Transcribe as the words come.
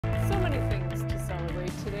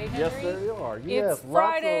Henry? Yes, there you are. Yes, It's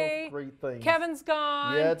Friday. lots of great things. Kevin's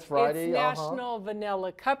gone. Yeah, it's Friday. It's National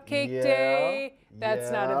Vanilla Cupcake Day.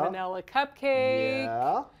 That's not a vanilla cupcake.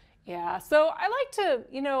 Yeah. Yeah, so I like to,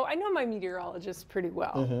 I know my meteorologist pretty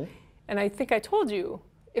well. And I think I told you,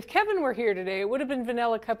 if Kevin were here today, it would have been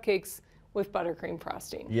vanilla cupcakes with buttercream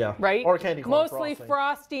frosting. Yeah. Right? Or candy corn Mostly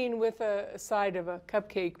frosting with a side of a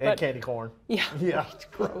cupcake. And candy corn. Yeah. Yeah. Right,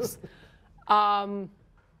 gross.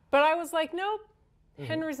 But I was like, nope,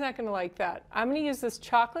 Henry's not going to like that. I'm going to use this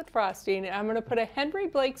chocolate frosting, and I'm going to put a Henry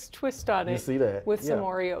Blake's twist on it. You see that? With some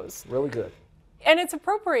Oreos. Really good. And it's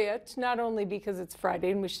appropriate, not only because it's Friday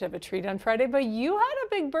and we should have a treat on Friday, but you had a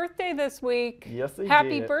big birthday this week. Yes, I did.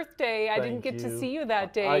 Happy birthday. I didn't Thank get you. to see you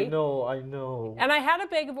that day. I know. And I had a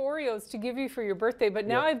bag of Oreos to give you for your birthday, but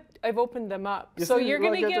now I've opened them up. So you're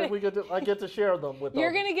going to get I get to share them with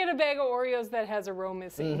You're going to get a bag of Oreos that has a row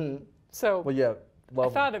missing. So well, yeah, I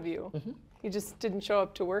thought of you. You just didn't show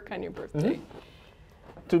up to work on your birthday.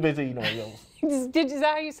 Too busy eating Oreos. Is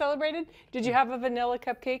that how you celebrated? Did you have a vanilla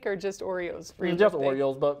cupcake or just Oreos for your Just birthday?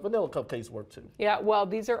 Oreos, but vanilla cupcakes work too. Yeah, well,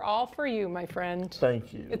 these are all for you, my friend.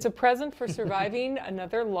 Thank you. It's a present for surviving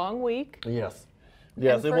another long week. Yes.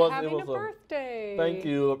 And for having a birthday. Thank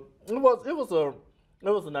you. It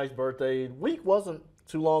was a nice birthday. Week wasn't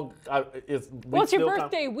too long. It's your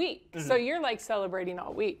birthday week, so you're like celebrating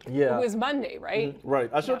all week. Yeah. It was Monday, right? Right.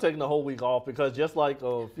 I should have taken the whole week off because just like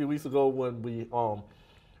a few weeks ago when we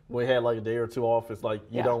had like a day or two off, it's like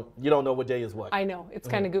you don't know what day is what. I know. It's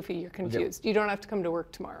kind of goofy. You're confused. You don't have to come to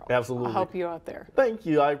work tomorrow. Absolutely. I'll help you out there. Thank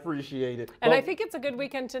you. I appreciate it. And I think it's a good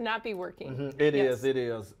weekend to not be working. It is.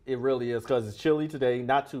 It really is because it's chilly today.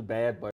 Not too bad, but